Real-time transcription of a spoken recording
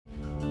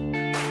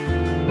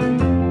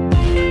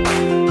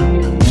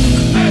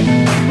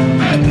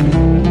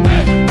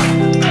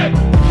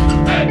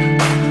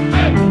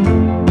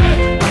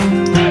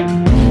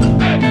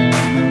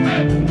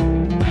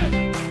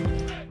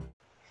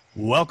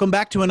Welcome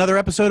back to another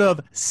episode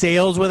of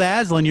Sales with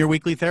Aslan, your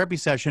weekly therapy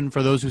session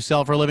for those who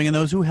sell for a living and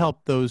those who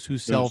help those who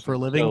sell for a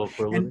living.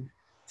 And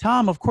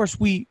Tom, of course,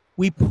 we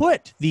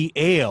put the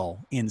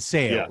ale in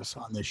sales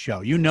on this show.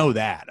 You know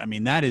that. I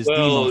mean, that is the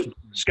most.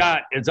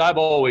 Scott, as I've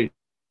always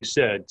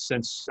said,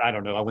 since, I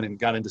don't know, I went and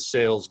got into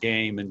sales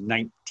game in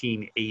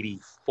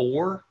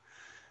 1984.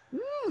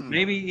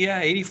 Maybe,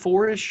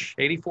 84-ish,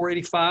 84,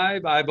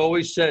 85. I've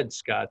always said,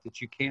 Scott,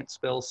 that you can't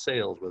spell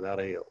sales without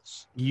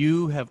ales.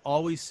 You have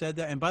always said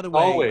that. And by the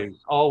way.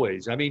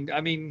 Always. I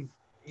mean,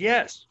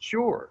 yes,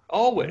 sure,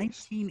 always.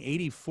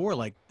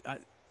 1984,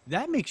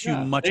 that makes you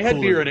much cooler. They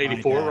had beer in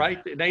 84,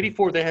 right? In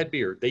 84, they had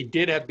beer. They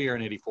did have beer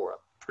in 84. I'm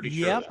pretty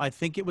sure. Yep, I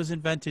think it was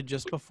invented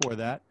just before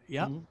that.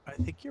 Yep, I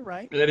think you're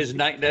right. That is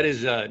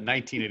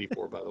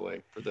 1984, by the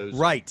way, for those.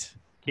 Right.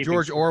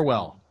 George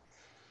Orwell.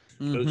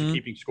 Those are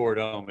keeping score at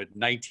home at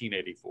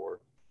 1984,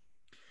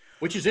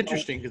 which is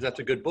interesting because that's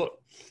a good book.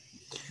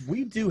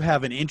 We do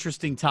have an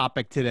interesting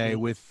topic today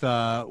with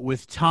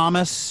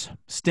Thomas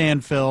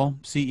Stanfill,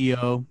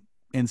 CEO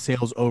and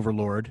sales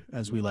overlord,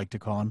 as we like to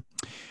call him,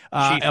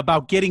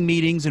 about getting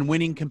meetings and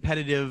winning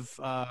competitive,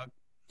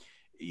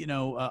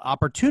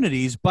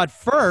 opportunities. But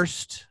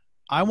first,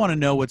 I want to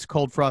know what's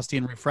cold, frosty,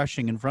 and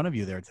refreshing in front of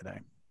you there today.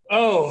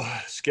 Oh,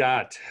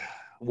 Scott,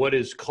 what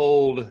is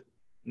cold,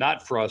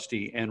 not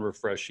frosty, and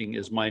refreshing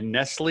is my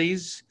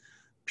Nestle's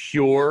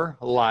Pure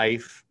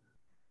Life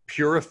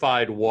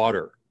purified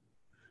water.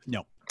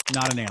 No,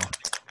 not an ale.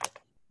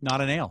 Not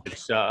an ale.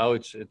 It's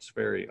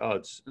very.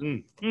 I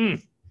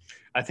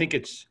think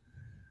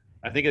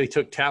they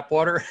took tap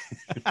water,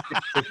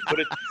 they put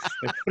it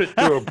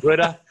through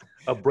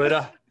a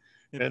Brita,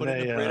 and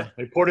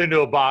they poured it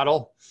into a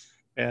bottle,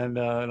 and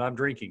I'm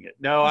drinking it.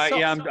 No,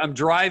 I'm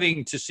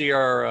driving to see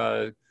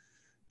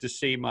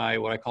my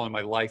what I call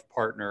my life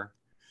partner.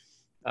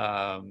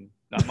 Not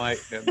my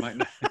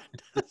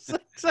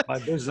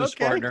business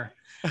partner.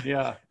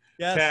 Yeah.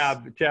 Yes.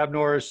 Tab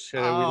Norris. We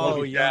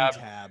love you,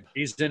 Tab.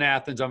 He's in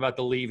Athens. I'm about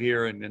to leave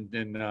here and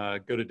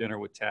go to dinner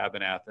with Tab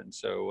in Athens.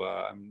 So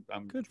I'm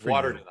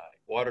water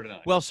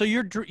tonight. Well, so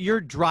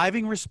you're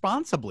driving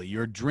responsibly.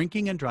 You're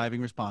drinking and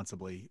driving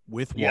responsibly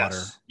with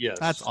water. Yes.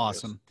 That's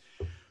awesome.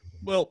 Yes.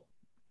 Well,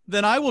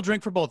 then I will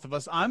drink for both of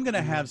us. I'm going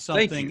to have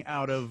something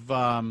out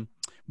of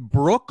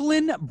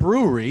Brooklyn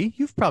Brewery.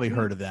 You've probably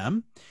heard of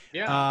them.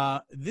 Yeah.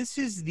 This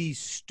is the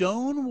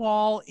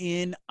Stonewall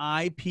Inn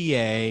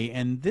IPA,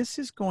 and this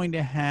is going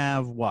to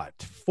have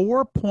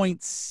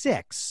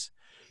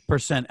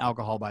 4.6%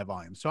 alcohol by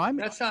volume. So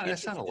that's not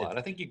a lot.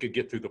 I think you could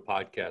get through the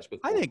podcast with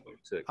 4.6. I think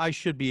I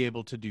should be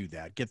able to do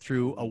that. Get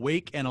through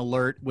awake and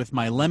alert with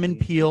my lemon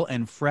peel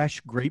and fresh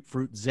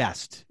grapefruit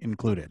zest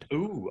included.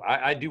 Ooh,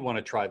 I do want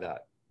to try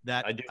that.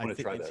 I do want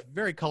to try that. It's a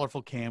very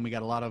colorful can. We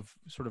got a lot of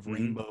sort of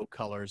rainbow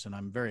colors, and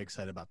I'm very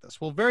excited about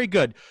this. Well, very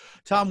good.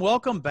 Tom,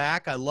 welcome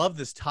back. I love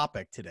this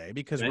topic today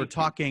because we're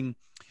talking,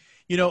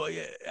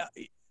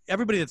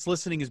 everybody that's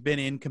listening has been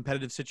in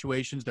competitive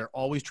situations. They're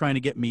always trying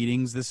to get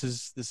meetings. This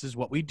is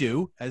what we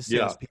do as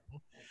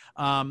salespeople.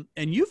 And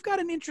you've got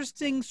an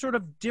interesting sort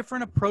of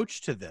different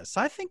approach to this.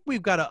 I think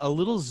we've got a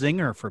little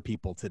zinger for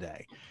people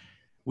today.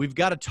 We've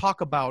got to talk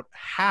about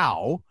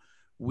how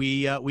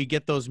we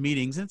get those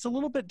meetings, and it's a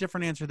little bit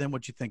different answer than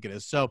what you think it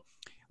is. So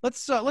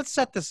let's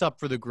set this up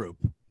for the group.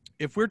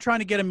 If we're trying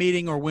to get a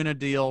meeting or win a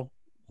deal,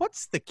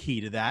 what's the key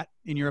to that,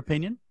 in your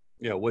opinion?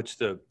 Yeah,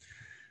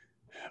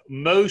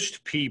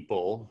 most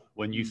people,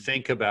 when you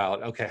think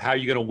about, okay, how are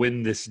you going to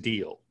win this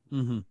deal,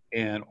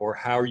 or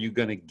how are you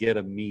going to get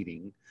a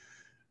meeting,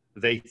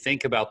 they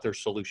think about their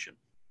solution.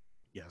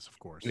 Yes, of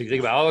course. You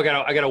think about,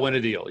 I got to win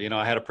a deal.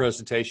 I had a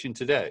presentation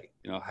today.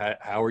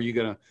 How are you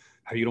going to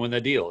win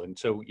that deal? And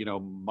so,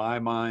 my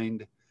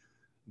mind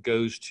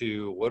goes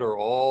to what are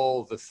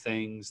all the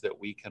things that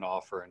we can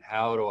offer and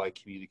how do I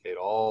communicate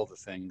all the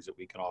things that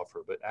we can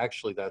offer? But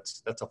actually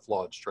that's a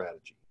flawed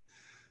strategy.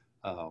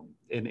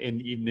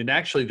 And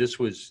actually this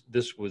was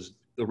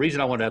the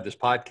reason I wanted to have this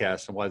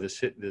podcast and why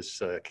this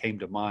came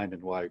to mind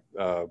and why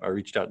I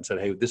reached out and said,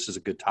 hey, this is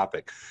a good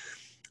topic.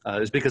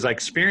 Is because I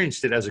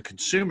experienced it as a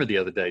consumer the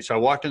other day. So I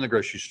walked in the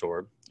grocery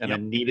store and I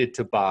needed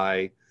to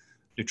buy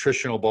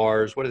nutritional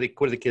bars. What do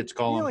the kids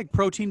call them? Like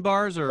protein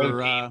bars or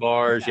protein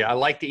bars. Yeah. I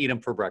like to eat them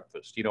for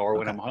breakfast, or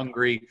when I'm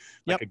hungry,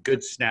 like a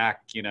good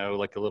snack,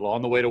 like a little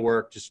on the way to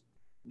work, just,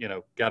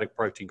 got a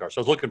protein bar. So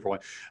I was looking for one.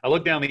 I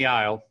looked down the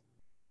aisle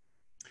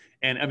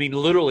and I mean,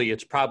 literally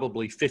it's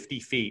probably 50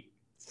 feet,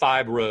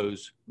 5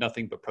 rows,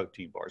 nothing but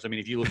protein bars. I mean,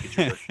 if you look at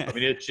your,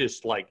 it's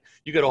just like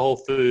you go to Whole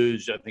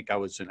Foods. I think I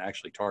was in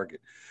actually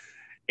Target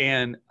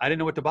and I didn't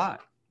know what to buy.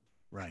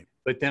 Right.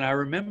 But then I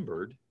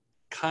remembered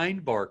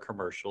Kind Bar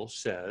commercial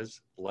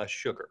says less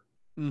sugar.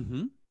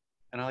 And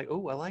I'm like,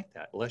 oh, I like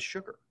that. Less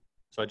sugar.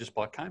 So I just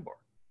bought Kind Bar,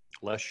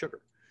 less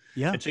sugar.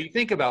 Yeah. And so you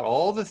think about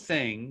all the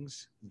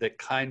things that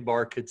Kind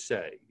Bar could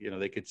say.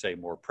 They could say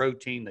more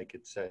protein. They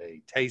could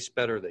say taste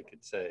better. They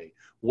could say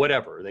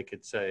whatever. They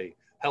could say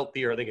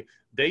healthier.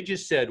 They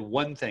just said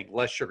one thing,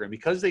 less sugar. And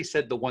because they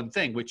said the one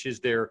thing, which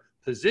is their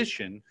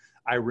position,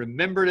 I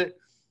remembered it.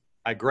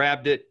 I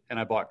grabbed it and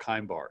I bought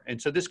Kind Bar.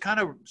 And so this kind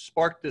of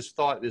sparked this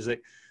thought, is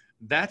that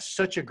that's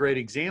such a great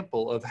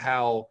example of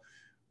how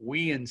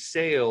we in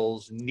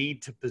sales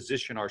need to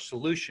position our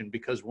solution,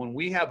 because when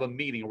we have a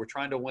meeting, we're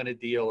trying to win a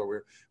deal,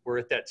 or we're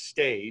at that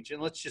stage,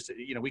 and let's just,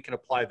 we can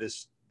apply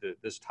this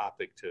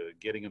topic to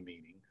getting a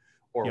meeting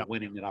or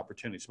winning an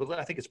opportunity. But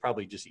I think it's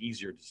probably just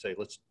easier to say,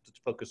 let's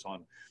focus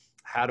on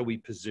how do we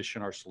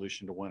position our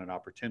solution to win an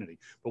opportunity.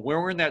 But when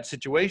we're in that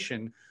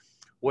situation,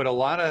 what a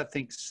lot of, I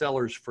think,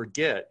 sellers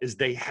forget is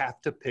they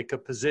have to pick a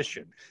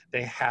position.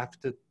 They have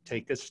to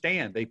take a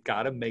stand. They've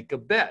got to make a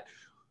bet.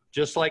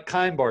 Just like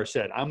Kind Bar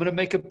said, I'm going to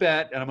make a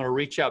bet and I'm going to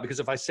reach out,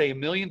 because if I say a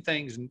million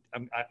things,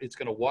 it's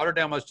going to water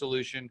down my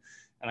solution.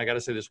 And I got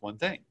to say this one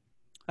thing.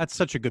 That's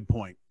such a good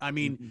point. I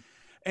mean,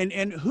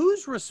 and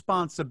whose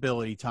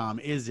responsibility, Tom,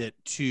 is it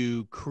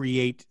to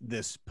create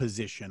this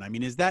position? I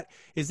mean, is that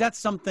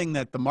something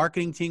that the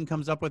marketing team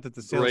comes up with, that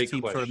the sales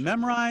team sort of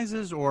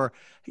memorizes, or,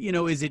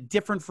 is it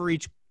different for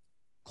each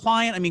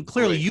client? I mean,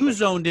 clearly you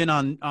zoned in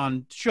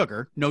on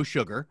sugar, no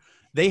sugar.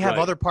 They have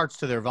other parts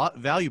to their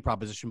value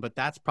proposition, but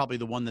that's probably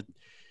the one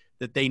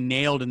that they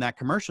nailed in that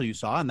commercial you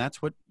saw, and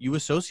that's what you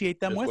associate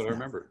them with. That's what I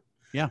remember.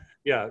 Yeah.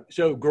 Yeah.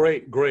 So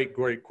great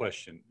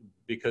question.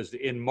 Because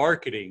in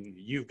marketing,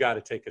 you've got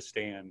to take a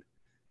stand,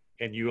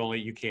 and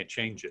you can't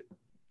change it.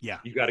 Yeah.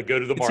 You got to go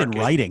to the market. It's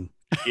in writing.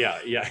 Yeah.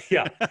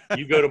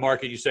 You go to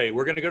market, you say,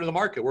 we're going to go to the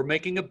market. We're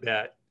making a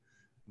bet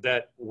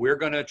that we're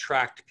going to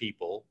attract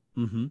people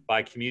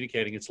by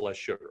communicating it's less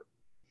sugar.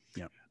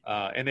 Yeah.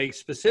 And they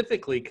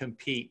specifically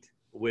compete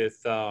with,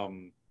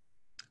 I'm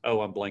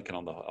blanking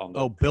on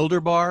the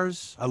Builder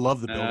Bars. I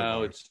love the Builder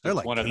Bars. They're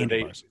like one of the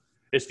bars.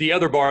 It's the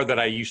other bar that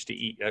I used to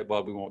eat.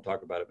 Well, we won't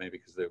talk about it maybe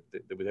because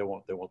they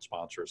won't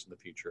sponsor us in the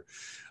future.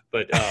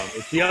 But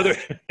it's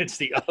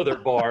the other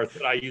bar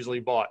that I usually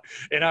bought.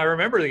 And I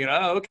remember thinking,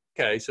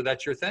 okay, so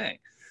that's your thing.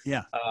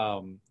 Yeah.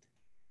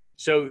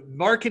 So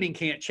marketing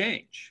can't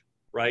change,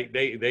 right?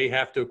 They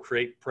have to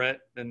create print,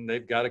 and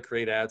they've got to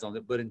create ads on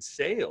it. But in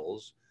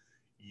sales,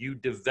 you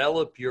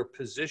develop your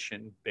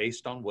position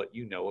based on what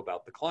you know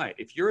about the client.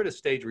 If you're at a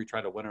stage where you're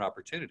trying to win an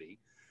opportunity,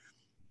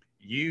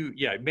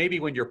 maybe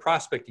when you're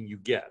prospecting, you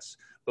guess.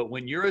 But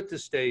when you're at the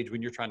stage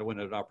when you're trying to win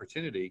an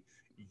opportunity,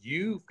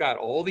 you've got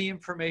all the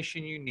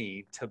information you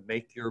need to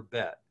make your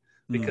bet,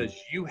 because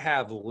you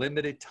have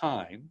limited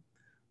time,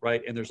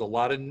 right? And there's a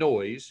lot of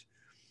noise.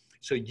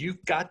 So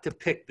you've got to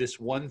pick this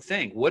one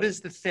thing. What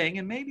is the thing?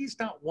 And maybe it's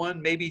not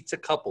one, maybe it's a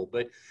couple,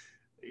 but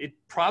it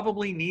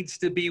probably needs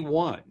to be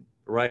one,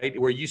 right?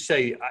 Where you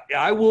say,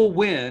 I will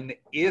win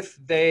if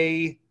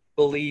they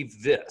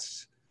believe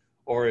this.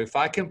 Or if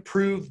I can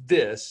prove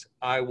this,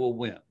 I will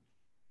win.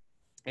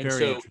 And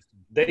so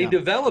they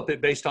develop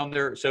it based on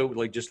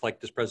just like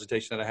this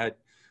presentation that I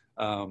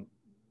had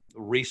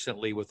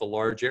recently with a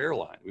large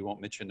airline. We won't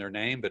mention their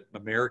name, but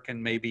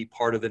American may be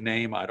part of the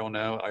name. I don't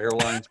know.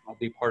 Airlines might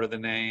be part of the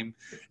name.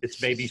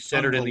 It's maybe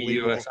centered in the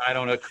U.S. I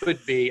don't know.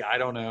 Could be. I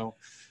don't know.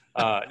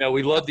 No,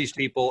 we love these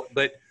people,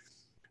 but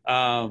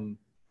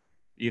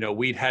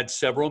we'd had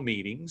several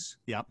meetings.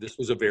 Yeah. This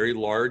was a very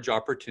large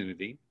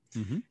opportunity.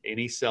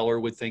 Any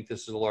seller would think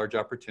this is a large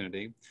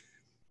opportunity.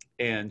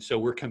 And so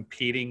we're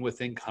competing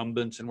with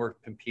incumbents, and we're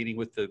competing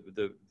with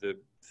the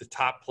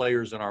top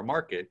players in our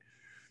market.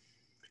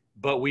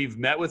 But we've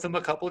met with them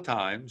a couple of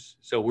times.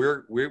 So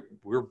we're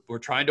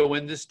trying to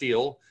win this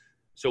deal.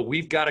 So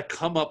we've got to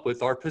come up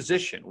with our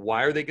position.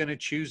 Why are they going to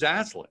choose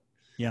Aslan?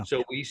 Yeah.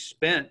 So we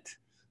spent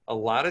a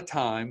lot of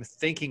time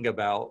thinking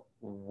about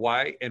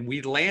why, and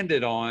we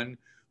landed on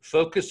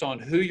focus on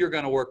who you're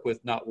going to work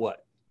with, not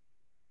what.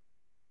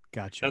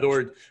 Gotcha. In other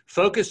words,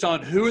 focus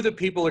on who are the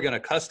people who are going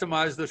to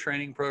customize the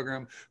training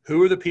program,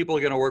 who are the people who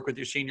are going to work with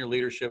your senior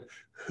leadership,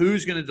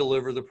 who's going to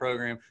deliver the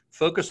program.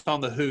 Focus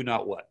on the who,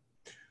 not what.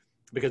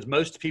 Because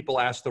most people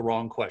ask the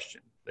wrong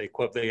question.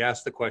 They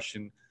ask the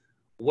question,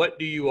 what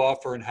do you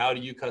offer and how do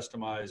you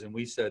customize? And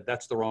we said,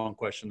 that's the wrong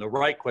question. The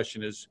right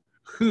question is,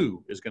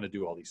 who is going to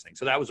do all these things?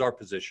 So that was our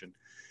position.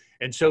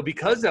 And so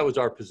because that was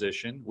our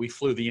position, we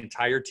flew the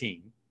entire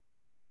team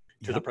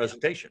to the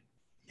presentation.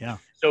 Yeah.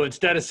 So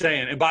instead of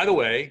saying, and by the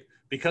way,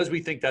 because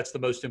we think that's the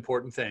most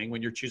important thing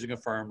when you're choosing a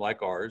firm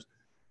like ours,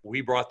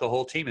 we brought the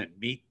whole team in,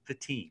 meet the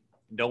team.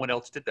 No one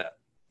else did that.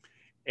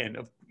 And,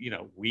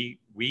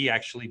 we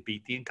actually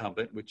beat the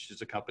incumbent, which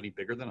is a company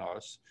bigger than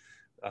us,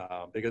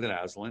 bigger than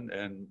Aslan,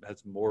 and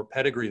has more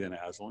pedigree than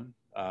Aslan,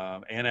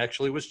 and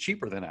actually was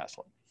cheaper than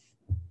Aslan.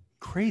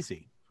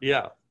 Crazy.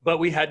 Yeah. But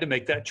we had to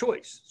make that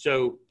choice.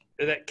 So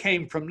that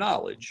came from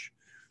knowledge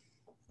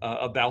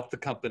about the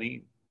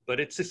company. But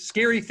it's a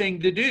scary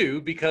thing to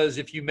do, because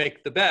if you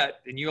make the bet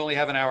and you only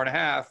have an hour and a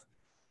half,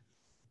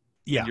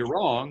 and you're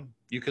wrong,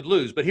 you could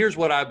lose. But here's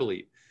what I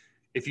believe.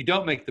 If you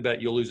don't make the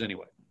bet, you'll lose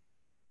anyway.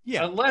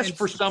 Yeah. Unless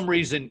for some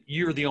reason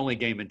you're the only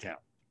game in town.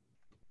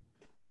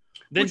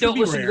 Then don't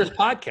listen to this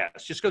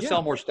podcast. Just go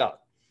sell more stuff.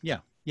 Yeah.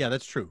 Yeah,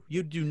 that's true.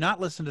 You do not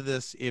listen to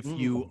this if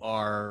you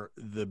are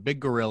the big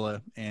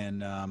gorilla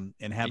and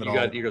have it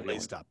all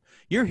laced up.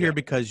 You're here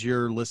because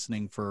you're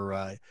listening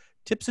for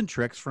tips and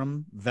tricks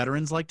from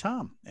veterans like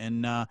Tom.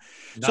 And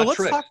so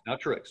let's talk. Not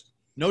tricks.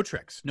 No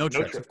tricks. No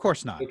tricks. Of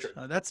course not.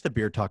 No that's the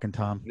beer talking,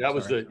 Tom. That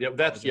was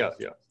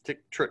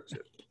tricks.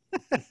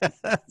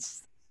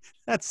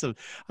 That's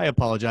I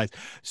apologize.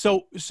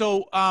 So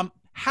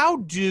how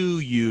do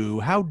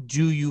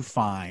you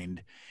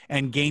find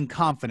and gain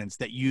confidence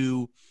that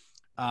you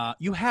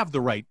have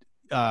the right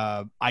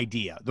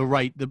idea, the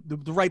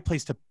right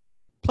place to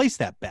place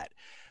that bet?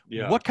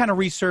 Yeah. What kind of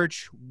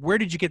research? Where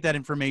did you get that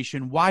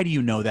information? Why do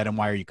you know that, and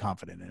why are you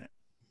confident in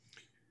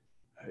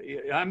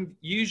it? I'm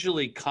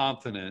usually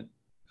confident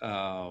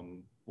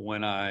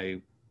when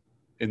and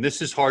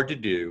this is hard to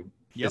do,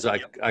 is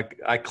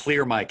I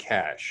clear my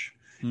cache.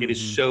 Mm-hmm. It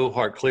is so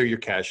hard. Clear your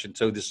cache. And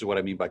so this is what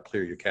I mean by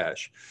clear your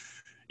cache.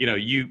 You know,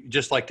 you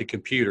just like the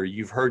computer,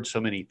 you've heard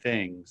so many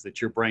things that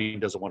your brain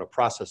doesn't want to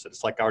process it.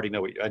 It's like, I already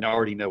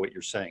know what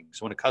you're saying.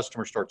 So when a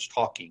customer starts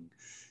talking,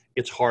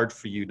 it's hard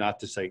for you not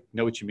to say,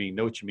 know what you mean,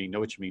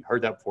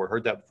 heard that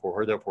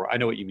before, I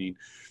know what you mean.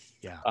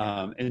 Yeah.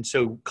 And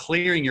so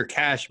clearing your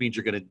cache means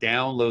you're going to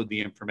download the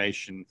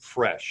information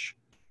fresh,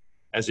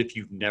 as if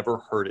you've never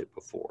heard it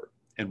before.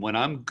 And when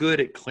I'm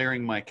good at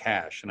clearing my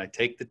cache and I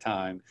take the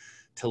time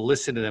to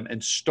listen to them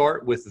and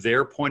start with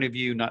their point of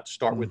view, not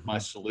start with my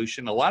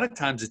solution. A lot of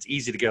times it's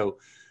easy to go,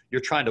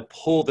 you're trying to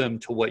pull them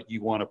to what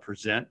you want to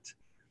present.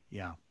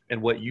 Yeah.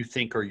 And what you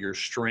think are your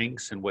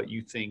strengths and what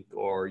you think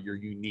are your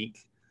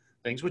unique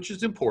things, which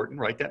is important,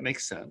 right? That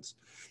makes sense.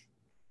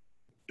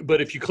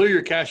 But if you clear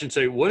your cache and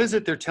say, what is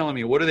it they're telling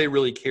me? What do they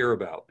really care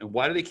about? And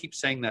why do they keep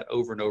saying that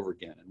over and over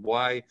again? And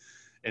why?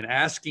 And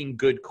asking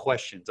good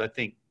questions. I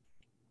think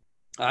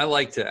I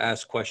like to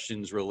ask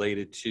questions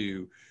related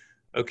to,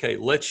 okay,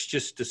 let's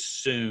just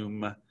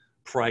assume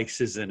price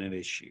isn't an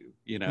issue,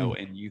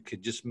 and you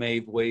could just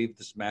wave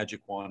this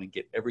magic wand and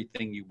get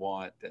everything you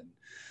want. And,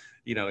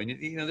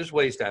 there's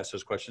ways to ask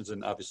those questions.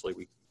 And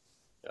obviously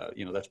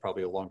that's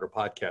probably a longer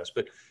podcast,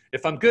 but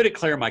if I'm good at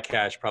clearing my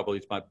cache, probably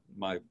it's probably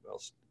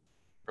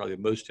the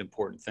most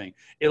important thing.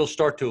 It'll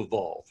start to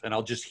evolve, and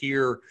I'll just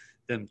hear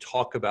them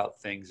talk about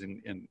things.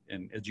 And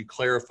as you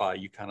clarify,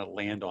 you kind of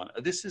land on,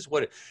 this is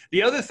what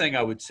the other thing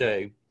I would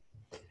say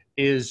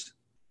is,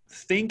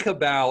 think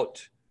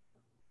about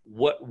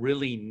what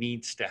really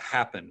needs to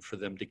happen for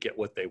them to get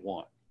what they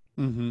want.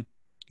 Mm-hmm.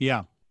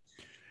 Yeah.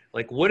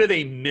 Like, what are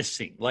they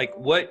missing? Like,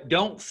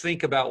 don't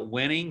think about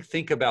winning,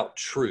 think about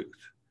truth.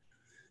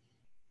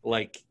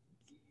 Like,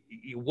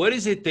 what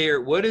is it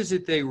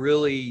they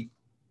really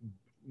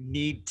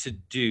need to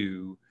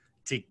do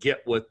to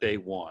get what they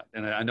want?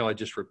 And I know I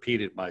just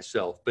repeated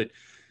myself, but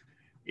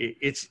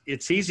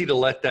it's easy to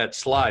let that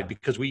slide,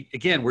 because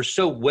we're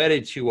so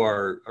wedded to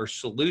our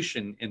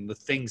solution and the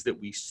things that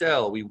we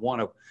sell. We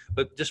want to,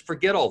 but just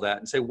forget all that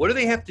and say, what do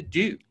they have to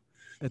do?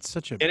 It's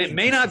such and it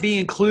may not be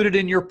included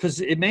in your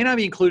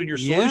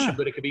solution,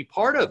 but it could be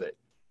part of it.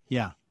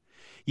 Yeah.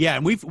 Yeah.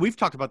 And we've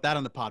talked about that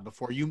on the pod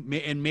before.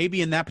 And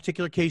maybe in that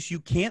particular case, you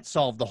can't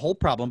solve the whole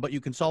problem, but you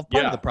can solve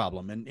part of the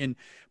problem.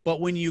 But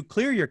when you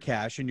clear your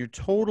cache and you're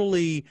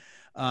totally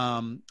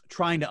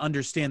trying to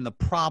understand the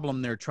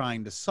problem they're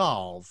trying to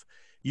solve,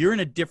 you're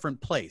in a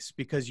different place,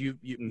 because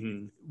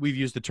we've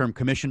used the term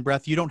commission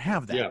breath. You don't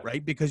have that,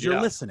 right? Because you're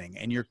listening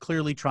and you're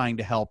clearly trying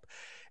to help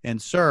and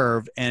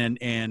serve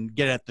and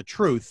get at the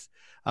truth,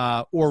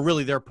 or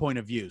really their point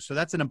of view. So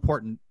that's an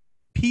important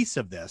piece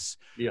of this.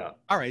 Yeah.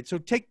 All right. So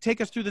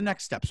take us through the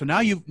next step. So now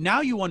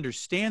you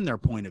understand their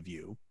point of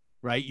view,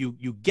 right?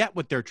 You get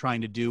what they're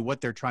trying to do,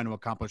 what they're trying to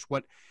accomplish,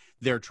 what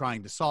they're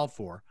trying to solve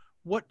for.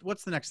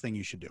 What's the next thing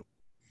you should do?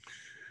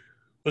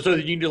 Well, so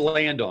you need to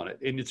land on it.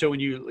 And so when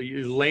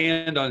you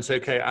land on, say,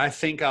 okay, I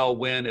think I'll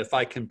win if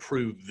I can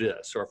prove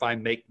this, or if I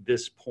make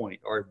this point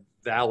or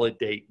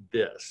validate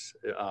this.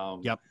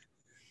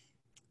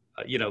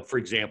 For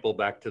example,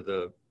 back to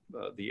the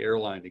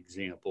airline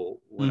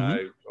example,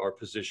 when our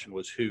position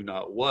was who,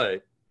 not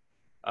what,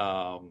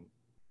 I've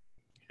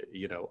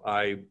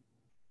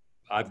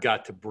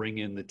got to bring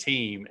in the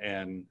team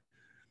and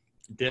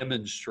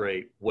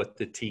demonstrate what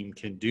the team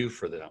can do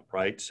for them.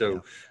 Right.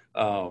 So,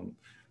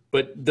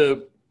 but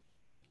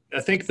I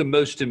think the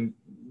most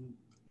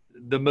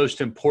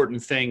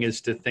important thing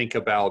is to think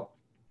about,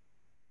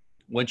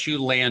 once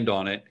you land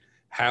on it,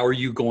 how are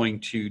you going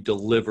to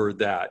deliver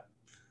that,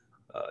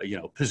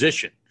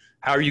 position?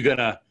 How are you going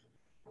to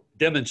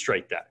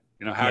demonstrate that?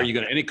 How are you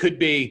going to, and it could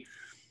be,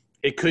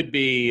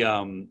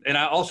 and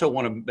I also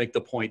want to make the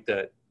point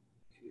that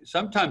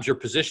sometimes your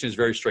position is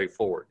very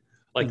straightforward.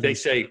 Like they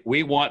say,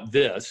 we want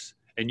this,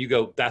 and you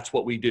go, that's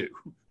what we do.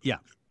 Yeah.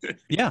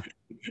 Yeah.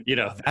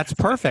 That's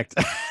perfect.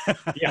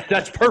 Yeah,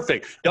 that's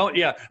perfect. I don't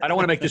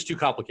want to make this too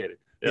complicated.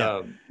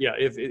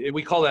 If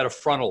we call that a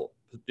frontal,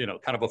 kind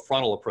of a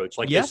frontal approach.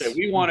 Like they say,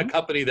 we want a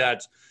company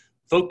that's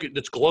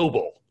that's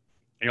global.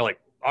 And you're like,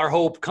 our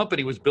whole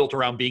company was built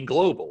around being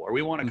global. Or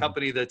we want a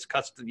company that's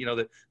custom,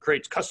 that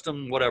creates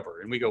custom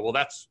whatever. And we go, well,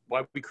 that's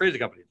why we created the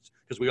company,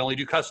 because we only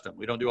do custom.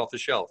 We don't do off the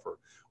shelf or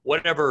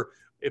whatever.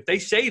 If they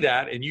say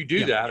that and you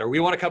do that, or we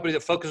want a company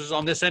that focuses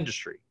on this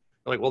industry,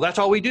 They're like, well, that's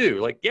all we do.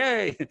 Like,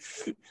 yay.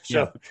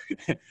 So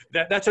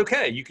that's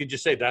okay. You can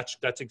just say that's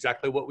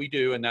exactly what we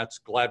do. And that's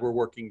glad we're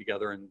working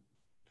together. And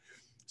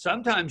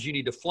sometimes you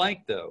need to flank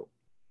though.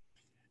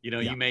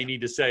 You may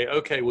need to say,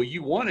 okay, well,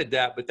 you wanted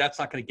that, but that's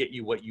not going to get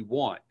you what you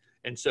want.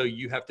 And so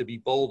you have to be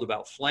bold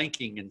about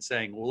flanking and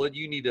saying, well,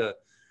 you need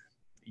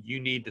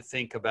to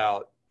think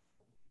about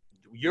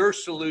your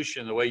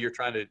solution. The way you're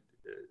trying to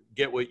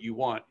get what you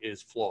want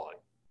is flawed.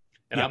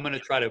 And I'm going to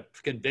try to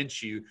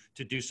convince you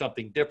to do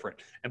something different.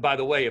 And by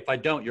the way, if I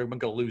don't, you're going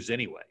to lose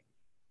anyway.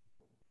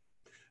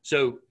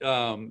 So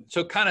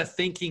kind of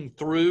thinking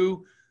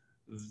through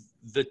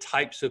the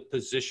types of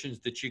positions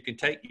that you can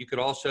take. You could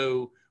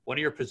also, one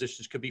of your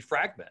positions could be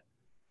fragment.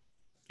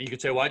 And you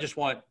could say, well, I'm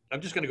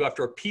just going to go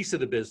after a piece of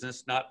the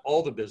business, not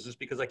all the business,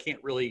 because I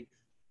can't really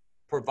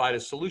provide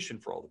a solution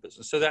for all the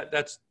business. So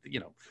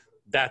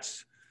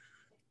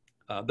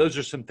those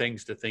are some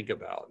things to think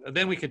about. And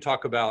then we can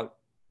talk about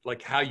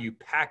like how you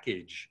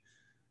package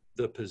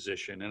the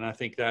position. And I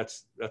think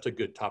that's a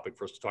good topic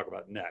for us to talk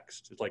about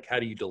next. It's like, how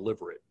do you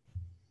deliver it?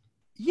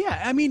 Yeah,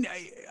 I mean,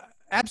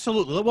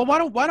 absolutely. Well,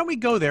 why don't we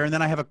go there, and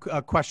then I have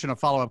a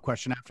follow-up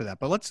question after that.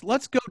 But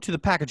let's go to the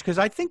package, because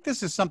I think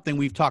this is something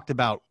we've talked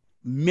about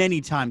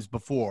many times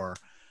before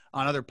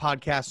on other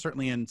podcasts,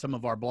 certainly in some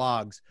of our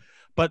blogs.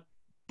 But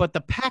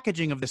the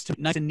packaging of this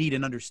to nice and neat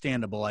and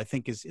understandable, I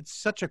think it's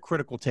such a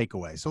critical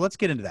takeaway. So let's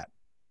get into that.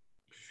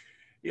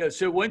 Yeah.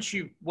 So once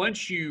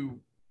you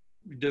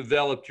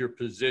developed your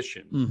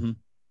position,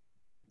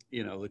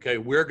 okay,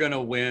 we're going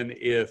to win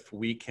if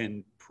we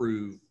can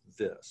prove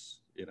this.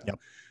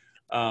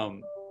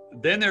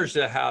 Then there's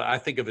I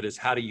think of it as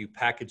how do you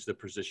package the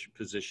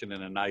position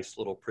in a nice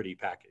little pretty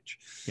package.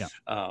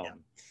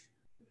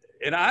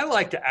 And I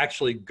like to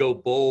actually go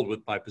bold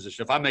with my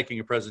position. If I'm making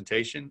a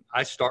presentation,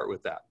 I start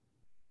with that.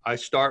 I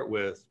start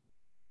with,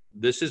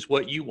 this is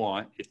what you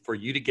want. For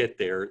you to get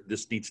there,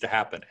 this needs to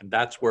happen. And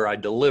that's where I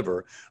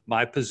deliver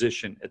my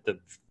position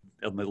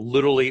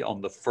literally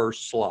on the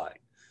first slide.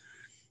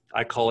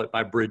 I call it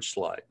my bridge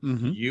slide.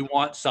 Mm-hmm. You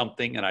want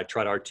something, and I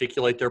try to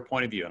articulate their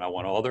point of view, and I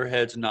want all their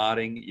heads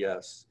nodding.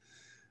 Yes.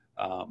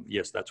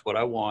 Yes, that's what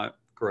I want.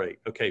 Great.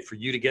 Okay. For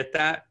you to get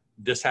that,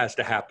 this has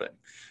to happen.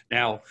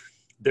 Now,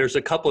 there's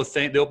a couple of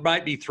things. There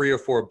might be 3 or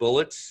 4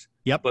 bullets.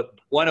 Yep. But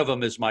one of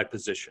them is my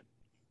position.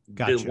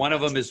 Gotcha. One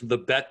of them is the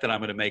bet that I'm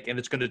going to make, and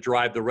it's going to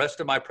drive the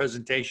rest of my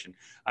presentation.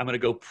 I'm going to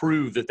go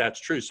prove that that's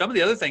true. Some of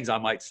the other things I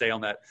might say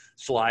on that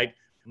slide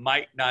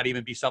might not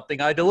even be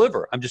something I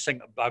deliver. I'm just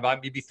saying, I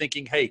might be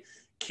thinking, hey,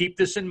 keep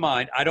this in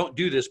mind. I don't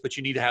do this, but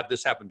you need to have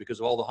this happen because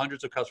of all the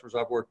hundreds of customers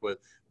I've worked with.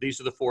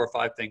 These are the 4 or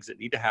 5 things that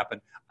need to happen.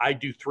 I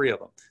do 3 of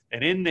them.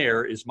 And in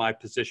there is my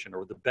position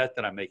or the bet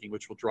that I'm making,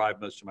 which will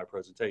drive most of my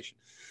presentation.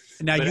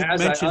 Now, but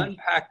as I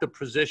unpack the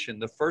position,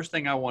 the first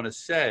thing I want to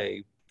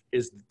say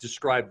is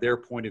describe their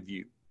point of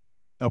view.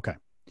 Okay.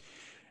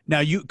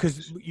 Now,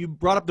 because you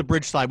brought up the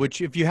bridge slide,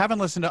 which if you haven't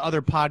listened to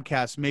other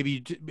podcasts,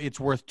 maybe it's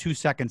worth 2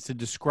 seconds to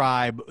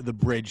describe the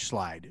bridge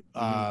slide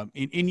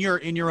in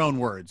your own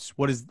words.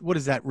 What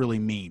does that really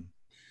mean?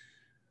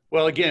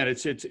 Well, again,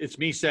 it's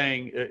me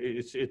saying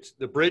it's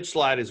the bridge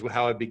slide is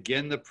how I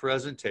begin the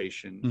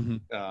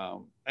presentation.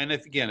 Mm-hmm. And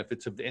if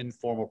it's an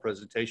informal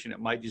presentation, it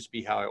might just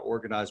be how I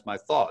organize my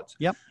thoughts.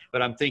 Yep.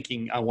 But I'm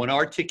thinking I want to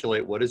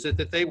articulate what is it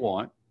that they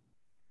want,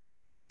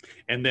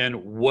 and then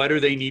what do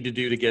they need to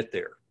do to get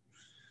there.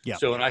 Yeah.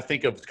 So, and I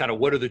think of kind of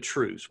what are the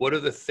truths? What are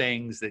the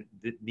things that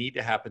need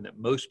to happen that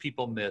most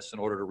people miss in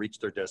order to reach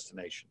their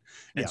destination?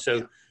 And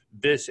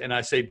and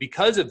I say,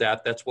 because of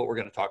that, that's what we're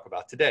going to talk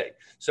about today.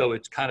 So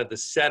it's kind of the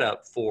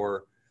setup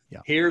for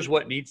here's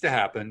what needs to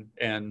happen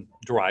and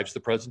drives the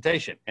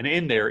presentation. And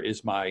in there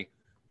is my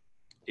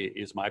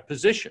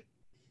position.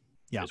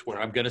 Yeah. Is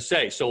where I'm going to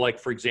say. So like,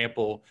 for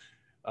example,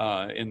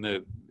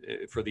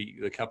 for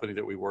the company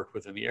that we work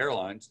with in the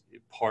airlines,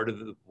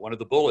 one of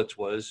the bullets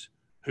was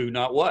who,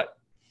 not what.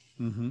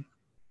 Mm-hmm.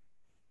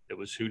 It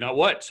was who, not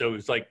what. So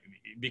it's like,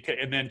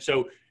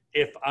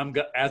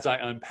 as I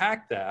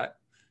unpack that,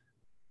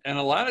 and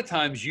a lot of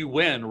times you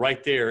win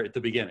right there at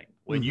the beginning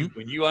when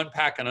you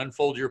unpack and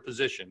unfold your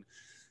position.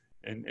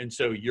 And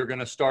so you're going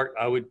to start,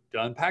 I would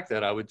unpack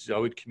that. I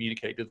would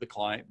communicate to the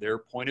client their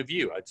point of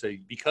view. I'd say,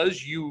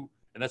 because you,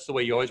 and that's the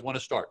way you always want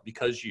to start,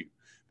 because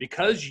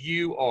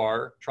you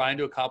are trying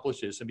to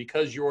accomplish this, and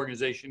because your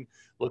organization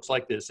looks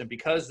like this, and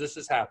because this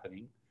is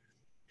happening,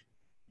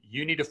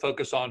 you need to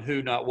focus on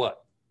who, not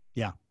what.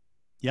 Yeah.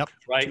 Yep.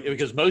 Right.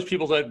 Because most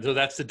people, so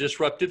that's the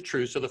disruptive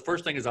truth. So the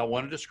first thing is I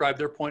want to describe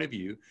their point of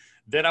view.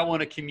 Then I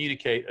want to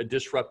communicate a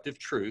disruptive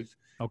truth.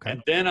 Okay.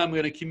 And then I'm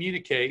going to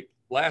communicate,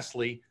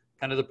 lastly,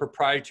 kind of the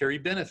proprietary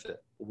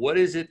benefit. What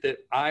is it that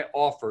I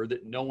offer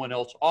that no one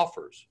else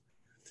offers?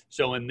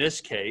 So in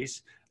this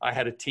case, I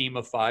had a team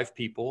of 5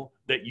 people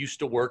that used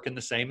to work in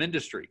the same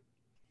industry.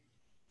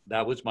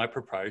 That was my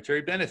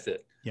proprietary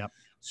benefit. Yep.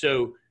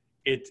 So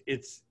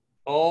it's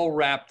all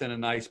wrapped in a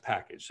nice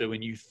package. So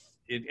when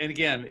and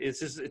again,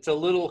 it's a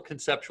little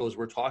conceptual as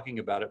we're talking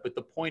about it, but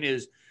the point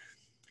is,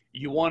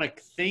 you want to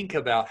think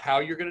about how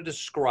you're going to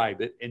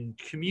describe it and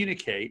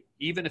communicate,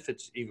 even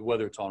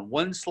whether it's on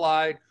one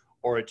slide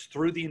or it's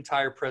through the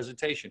entire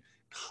presentation,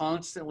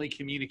 constantly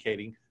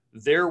communicating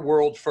their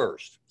world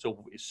first.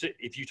 So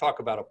if you talk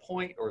about a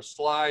point or a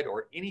slide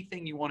or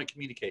anything you want to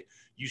communicate,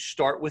 you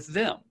start with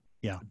them,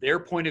 their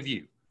point of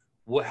view.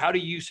 How do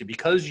you see?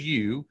 Because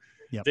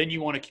then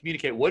you want to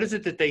communicate, what is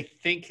it that they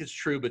think is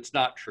true, but it's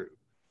not true?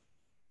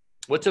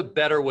 What's a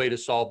better way to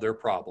solve their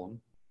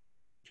problem?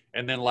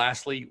 And then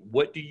lastly,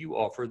 what do you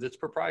offer that's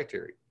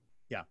proprietary?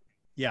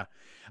 Yeah.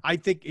 I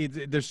think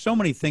there's so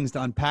many things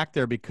to unpack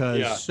there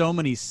because so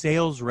many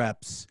sales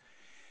reps,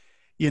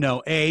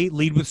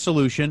 lead with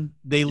solution.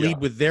 They lead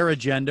with their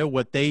agenda,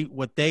 what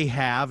they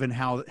have and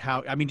how,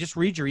 I mean, just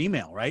read your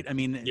email, right? I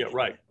mean,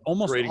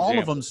 almost all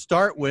of them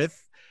start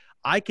with,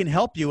 I can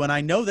help you. And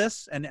I know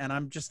this. And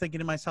I'm just thinking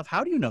to myself,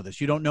 how do you know this?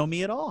 You don't know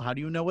me at all. How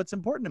do you know what's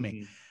important to me?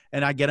 Mm-hmm.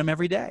 And I get them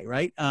every day.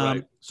 Right.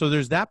 So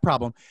there's that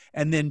problem.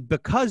 And then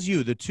because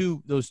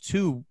those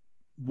two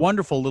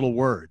wonderful little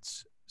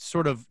words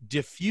sort of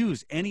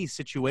diffuse any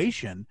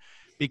situation,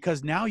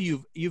 because now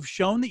you've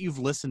shown that you've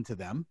listened to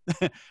them,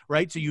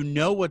 right? So you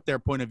know what their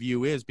point of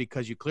view is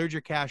because you cleared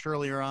your cache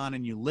earlier on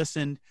and you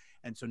listened.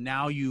 And so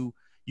now you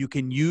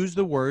can use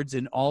the words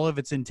in all of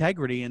its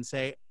integrity and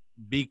say,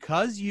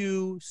 because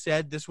you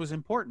said this was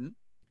important,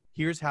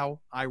 here's how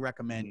I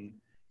recommend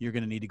you're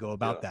going to need to go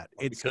about that.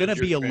 It's going to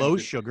be a low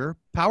sugar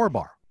power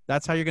bar.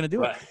 That's how you're going to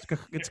do it.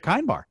 It's a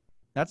kind bar.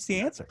 That's the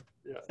answer.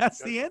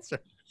 That's the answer.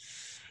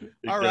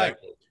 Exactly. All right.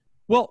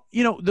 Well,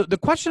 the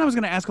question I was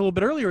going to ask a little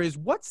bit earlier is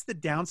what's the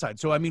downside?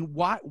 So, I mean,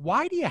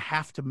 why do you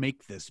have to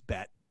make this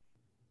bet?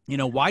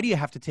 Why do you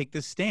have to take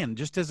this stand?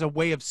 Just as a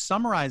way of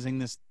summarizing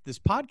this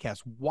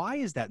podcast, why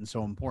is that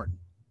so important?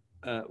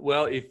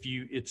 Well, if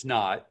you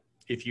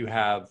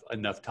have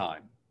enough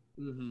time.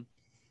 Mm-hmm.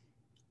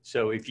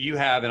 So if you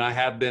have, and I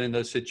have been in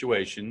those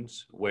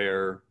situations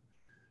where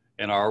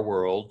in our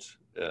world,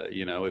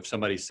 if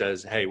somebody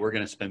says, hey, we're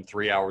going to spend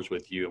 3 hours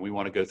with you and we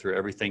want to go through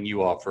everything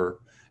you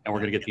offer and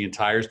we're going to get the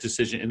entire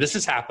decision. And this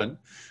has happened.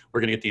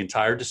 We're going to get the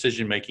entire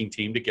decision-making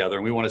team together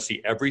and we want to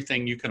see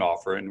everything you can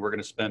offer. And we're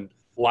going to spend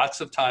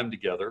lots of time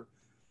together.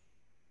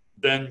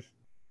 Then,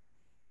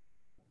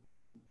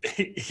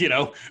 and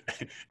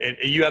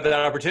you have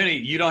that opportunity.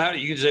 You don't have to,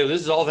 you can say, well, this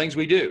is all things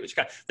we do.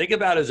 Think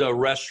about it as a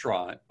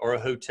restaurant or a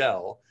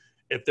hotel.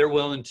 If they're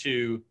willing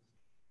to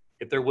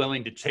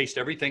taste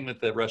everything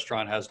that the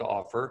restaurant has to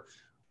offer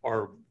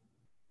or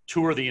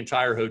tour the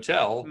entire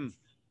hotel,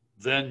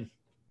 then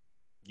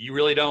you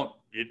really don't,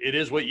 it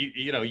is what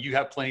you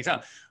have plenty of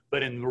time.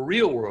 But in the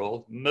real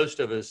world, most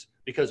of us,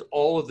 because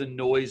all of the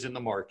noise in the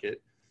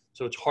market,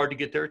 so it's hard to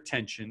get their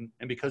attention.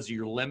 And because of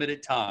your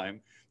limited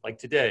time, like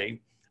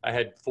today, I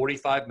had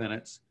 45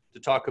 minutes to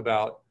talk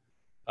about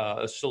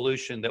a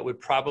solution that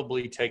would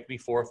probably take me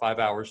 4 or 5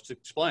 hours to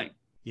explain.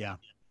 Yeah.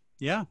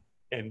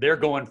 And they're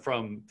going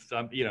from,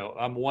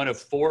 I'm one of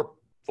four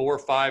or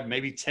five,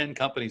 maybe 10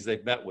 companies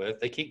they've met with.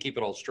 They can't keep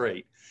it all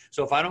straight.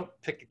 So if I don't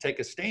take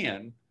a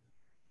stand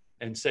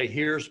and say,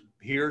 here's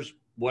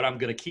what I'm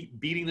going to keep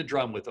beating the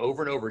drum with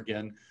over and over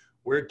again,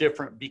 we're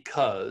different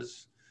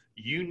because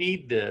you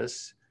need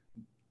this,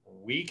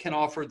 we can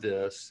offer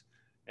this,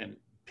 and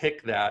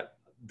pick that,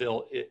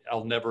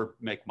 I'll never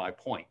make my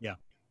point. Yeah.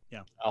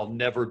 I'll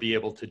never be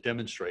able to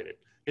demonstrate it.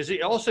 Because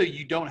also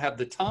you don't have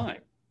the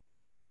time.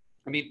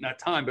 I mean, not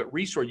time, but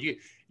resource.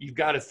 You've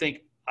got to think,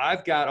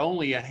 I've got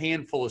only a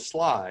handful of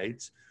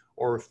slides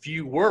or a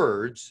few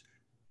words.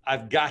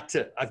 I've got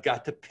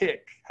to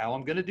pick how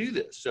I'm going to do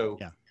this. So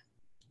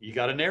you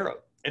got to narrow.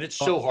 And it's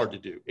so hard to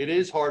do. It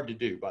is hard to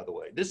do, by the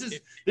way.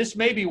 This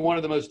may be one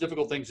of the most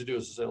difficult things to do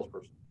as a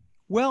salesperson.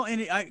 Well,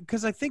 and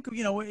because I think,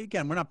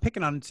 again, we're not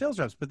picking on sales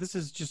reps, but this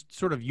is just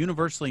sort of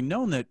universally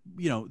known that,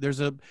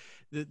 there's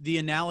the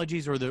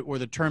analogies or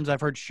the terms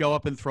I've heard, show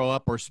up and throw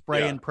up or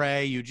spray and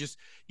pray.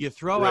 You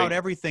throw out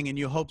everything and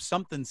you hope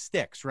something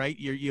sticks, right?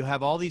 You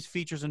have all these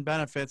features and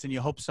benefits and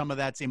you hope some of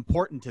that's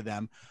important to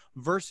them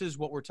versus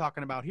what we're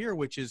talking about here,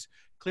 which is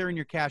clearing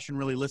your cache and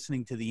really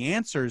listening to the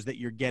answers that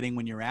you're getting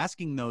when you're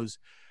asking those,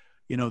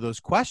 those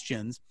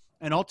questions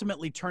and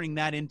ultimately turning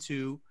that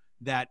into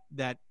that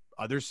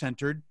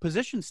other-centered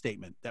position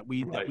statement that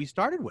we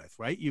started with,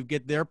 right? You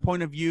get their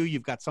point of view.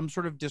 You've got some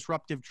sort of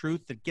disruptive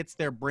truth that gets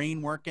their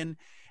brain working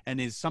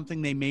and is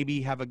something they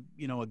maybe have a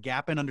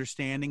gap in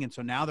understanding. And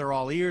so now they're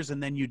all ears,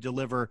 and then you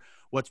deliver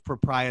what's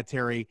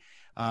proprietary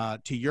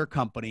to your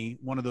company,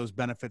 one of those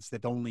benefits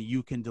that only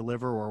you can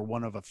deliver or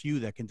one of a few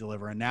that can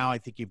deliver. And now I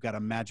think you've got a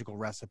magical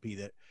recipe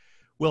that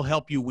will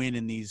help you win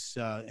in these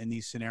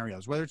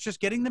scenarios, whether it's just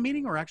getting the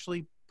meeting or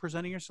actually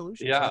presenting your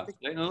solution. Yeah,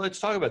 let's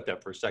talk about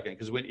that for a second,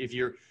 because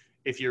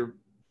if you're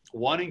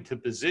wanting to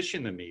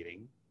position the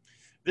meeting,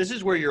 this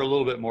is where you're a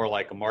little bit more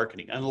like a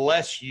marketing,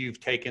 unless you've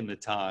taken the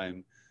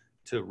time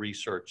to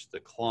research the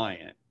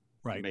client,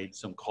 made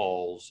some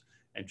calls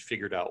and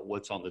figured out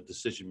what's on the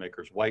decision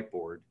maker's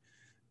whiteboard.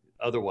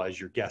 Otherwise,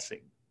 you're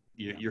guessing.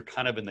 You're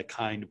kind of in the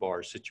kind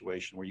bar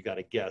situation where you got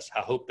to guess.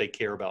 I hope they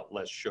care about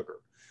less sugar.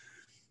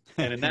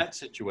 And in that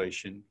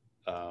situation,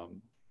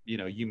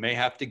 you may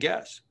have to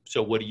guess.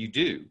 So what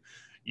do?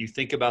 You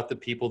think about the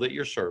people that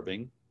you're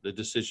serving, the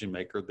decision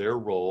maker, their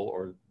role,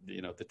 or,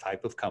 the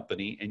type of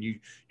company. And you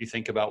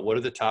think about what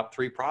are the top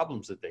 3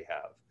 problems that they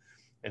have.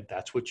 And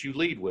that's what you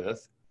lead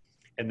with.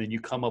 And then you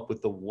come up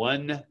with the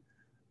one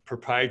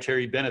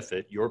proprietary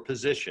benefit, your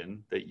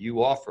position that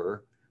you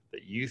offer,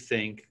 that you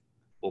think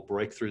will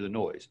break through the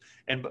noise.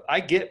 And I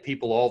get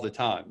people all the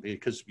time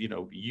because,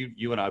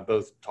 you and I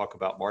both talk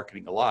about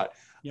marketing a lot.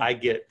 Yeah. I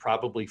get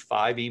probably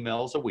 5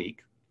 emails a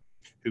week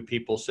who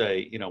people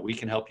say, we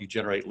can help you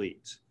generate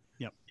leads.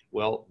 Yep.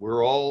 Well,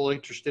 we're all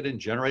interested in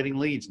generating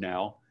leads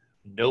now.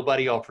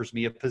 Nobody offers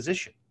me a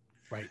position.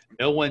 Right.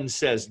 No one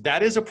says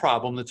that is a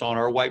problem that's on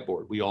our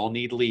whiteboard. We all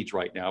need leads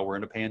right now. We're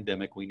in a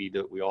pandemic. We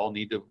all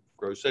need to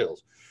grow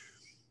sales.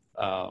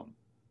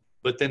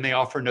 But then they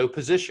offer no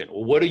position.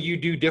 Well, what do you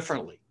do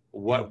differently?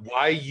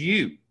 Why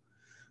you?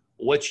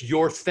 What's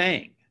your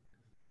thing?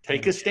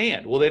 Take a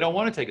stand. Well, they don't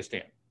want to take a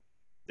stand.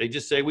 They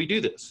just say, we do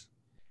this.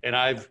 And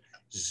I've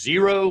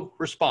 0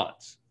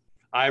 response.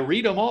 I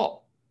read them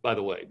all, by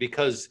the way,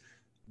 because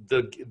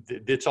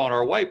it's on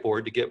our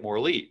whiteboard to get more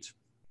leads.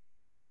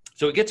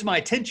 So it gets my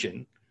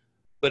attention,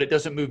 but it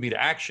doesn't move me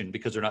to action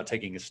because they're not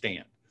taking a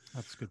stand.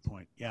 That's a good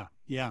point.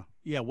 Yeah.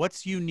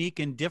 What's unique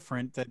and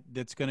different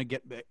that's going to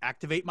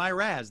activate my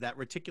RAS, that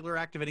reticular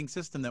activating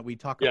system that we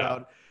talk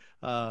about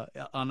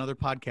on other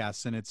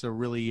podcasts, and it's a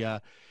really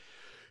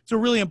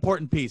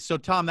important piece. So,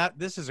 Tom,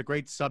 this is a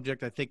great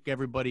subject. I think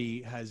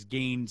everybody has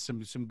gained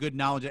some good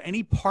knowledge.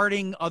 Any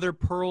parting other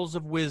pearls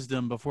of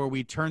wisdom before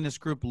we turn this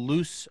group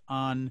loose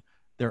on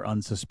their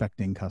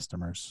unsuspecting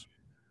customers?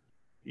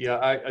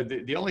 Yeah,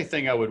 the only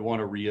thing I would want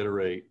to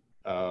reiterate,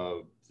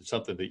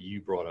 something that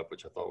you brought up,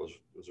 which I thought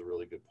was a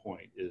really good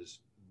point, is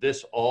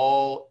this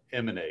all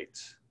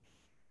emanates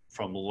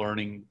from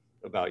learning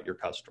about your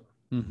customer.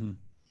 Mm-hmm.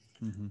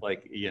 Mm-hmm.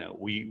 Like,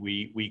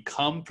 we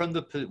come from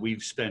we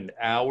spend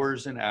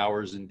hours and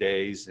hours and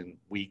days and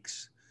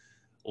weeks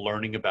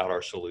learning about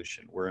our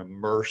solution. We're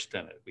immersed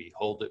in it. We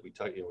hold it.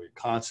 We're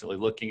constantly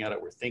looking at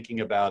it. We're thinking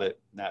about it.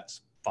 And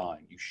that's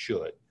fine. You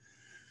should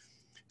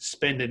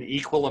spend an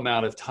equal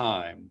amount of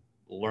time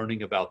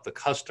learning about the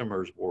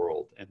customer's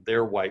world and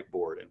their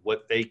whiteboard and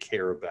what they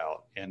care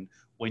about. And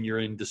when you're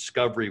in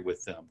discovery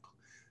with them,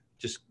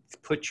 just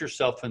put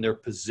yourself in their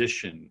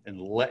position and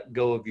let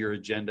go of your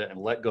agenda and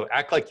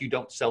act like you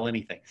don't sell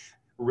anything.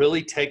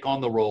 Really take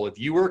on the role. If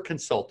you were a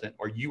consultant,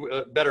 or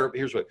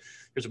here's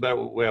a better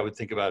way I would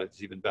think about it.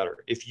 It's even better.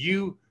 If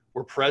you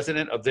were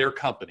president of their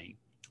company,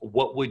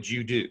 what would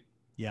you do?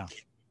 Yeah.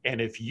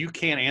 And if you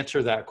can't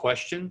answer that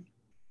question,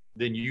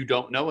 then you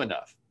don't know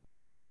enough.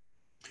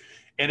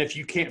 And if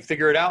you can't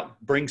figure it out,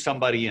 bring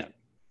somebody in.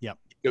 Yep.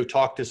 Go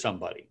talk to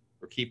somebody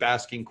or keep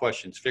asking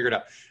questions, figure it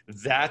out.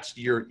 That's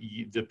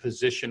the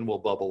position will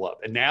bubble up.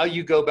 And now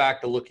you go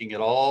back to looking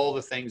at all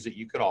the things that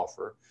you could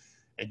offer,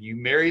 and you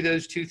marry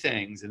those 2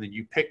 things, and then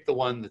you pick the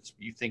one that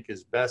you think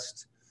is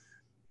best,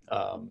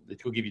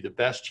 that will give you the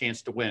best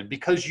chance to win,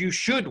 because you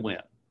should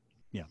win.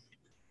 Yeah.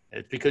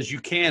 It's because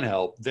you can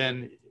help.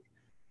 Then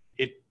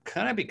it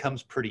kind of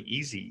becomes pretty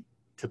easy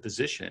to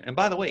position it. And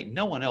by the way,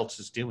 no one else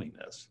is doing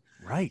this.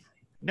 Right.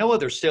 No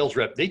other sales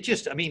rep. They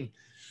just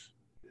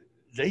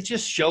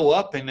show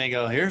up and they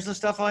go, here's the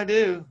stuff I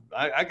do.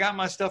 I got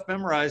my stuff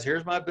memorized.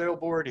 Here's my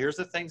billboard. Here's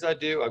the things I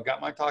do. I've got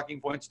my talking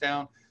points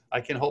down.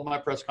 I can hold my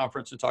press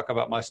conference and talk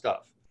about my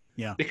stuff.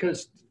 Yeah.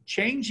 Because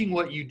changing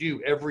what you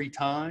do every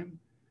time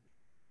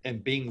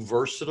and being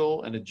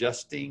versatile and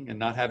adjusting and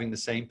not having the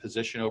same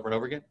position over and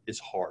over again is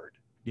hard.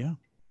 Yeah.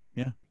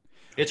 Yeah.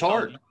 It's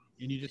hard.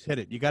 And you just hit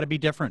it. You got to be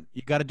different.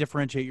 You got to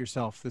differentiate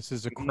yourself. This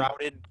is a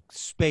crowded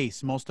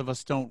space. Most of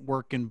us don't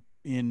work in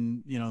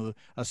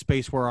a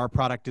space where our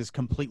product is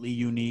completely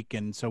unique.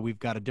 And so we've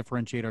got to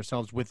differentiate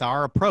ourselves with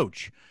our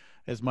approach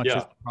as much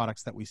as the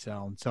products that we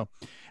sell. And so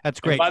that's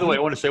great. And by the way, I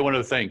want to say one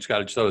other thing,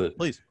 Scott.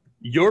 Please.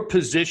 Your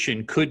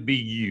position could be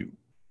you.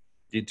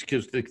 It's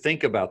because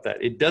think about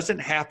that. It doesn't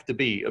have to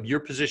be.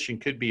 Your position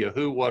could be a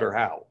who, what, or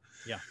how.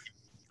 Yeah.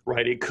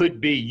 Right. It could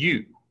be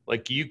you.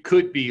 Like you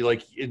could be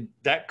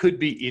that could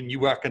be, and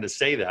you aren't going to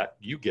say that,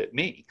 you get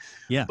me.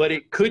 Yeah. But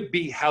it could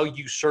be how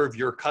you serve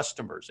your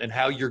customers and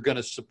how you're going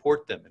to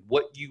support them and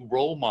what you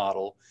role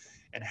model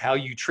and how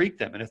you treat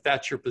them. And if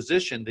that's your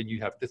position, then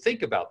you have to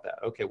think about that.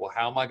 Okay, well,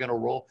 how am I going to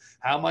roll?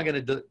 How am I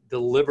going to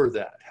deliver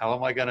that? How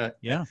am I going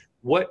to,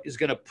 what is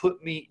going to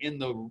put me in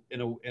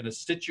a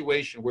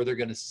situation where they're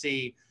going to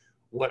see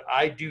what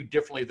I do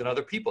differently than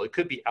other people? It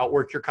could be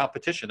outwork your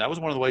competition. That was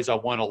one of the ways I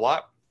won a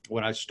lot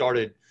when I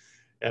started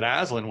at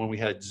Aslan, when we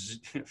had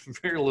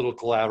very little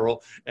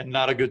collateral and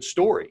not a good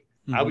story.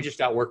 Mm-hmm. I would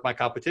just outwork my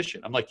competition.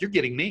 I'm like, you're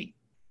getting me.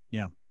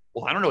 Yeah.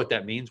 Well, I don't know what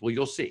that means. Well,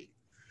 you'll see.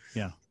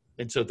 Yeah.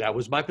 And so that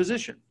was my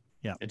position.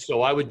 Yeah. And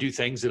so I would do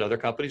things that other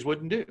companies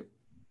wouldn't do.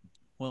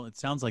 Well, it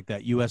sounds like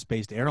that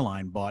US-based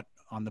airline bought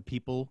on the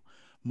people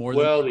more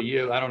than... Well,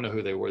 I don't know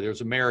who they were. There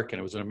was American.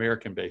 It was an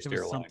American-based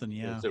airline. Something,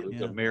 yeah. It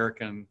was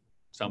American.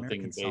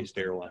 something based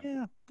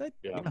airline.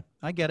 Yeah,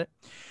 I get it.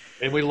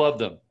 And we love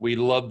them. We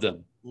love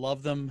them.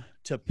 Love them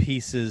to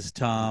pieces,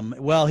 Tom.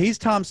 Well, he's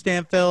Tom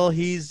Stanfill.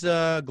 He's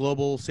a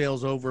global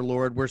sales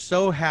overlord. We're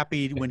so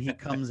happy when he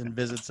comes and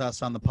visits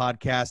us on the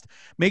podcast.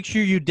 Make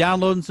sure you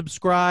download and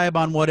subscribe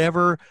on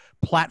whatever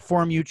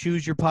platform you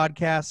choose your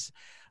podcasts.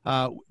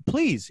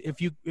 Please,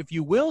 if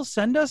you will,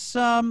 send us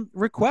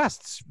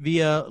requests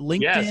via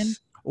LinkedIn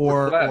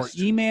or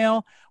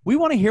email. We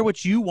want to hear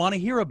what you want to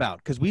hear about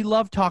because we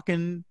love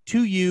talking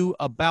to you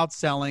about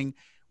selling.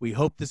 We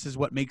hope this is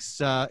what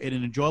makes it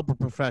an enjoyable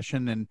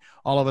profession, and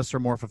all of us are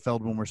more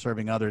fulfilled when we're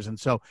serving others. And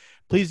so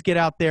please get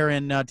out there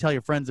and tell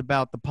your friends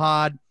about the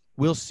pod.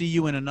 We'll see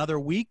you in another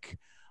week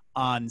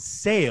on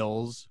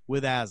Sales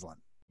with Aslan.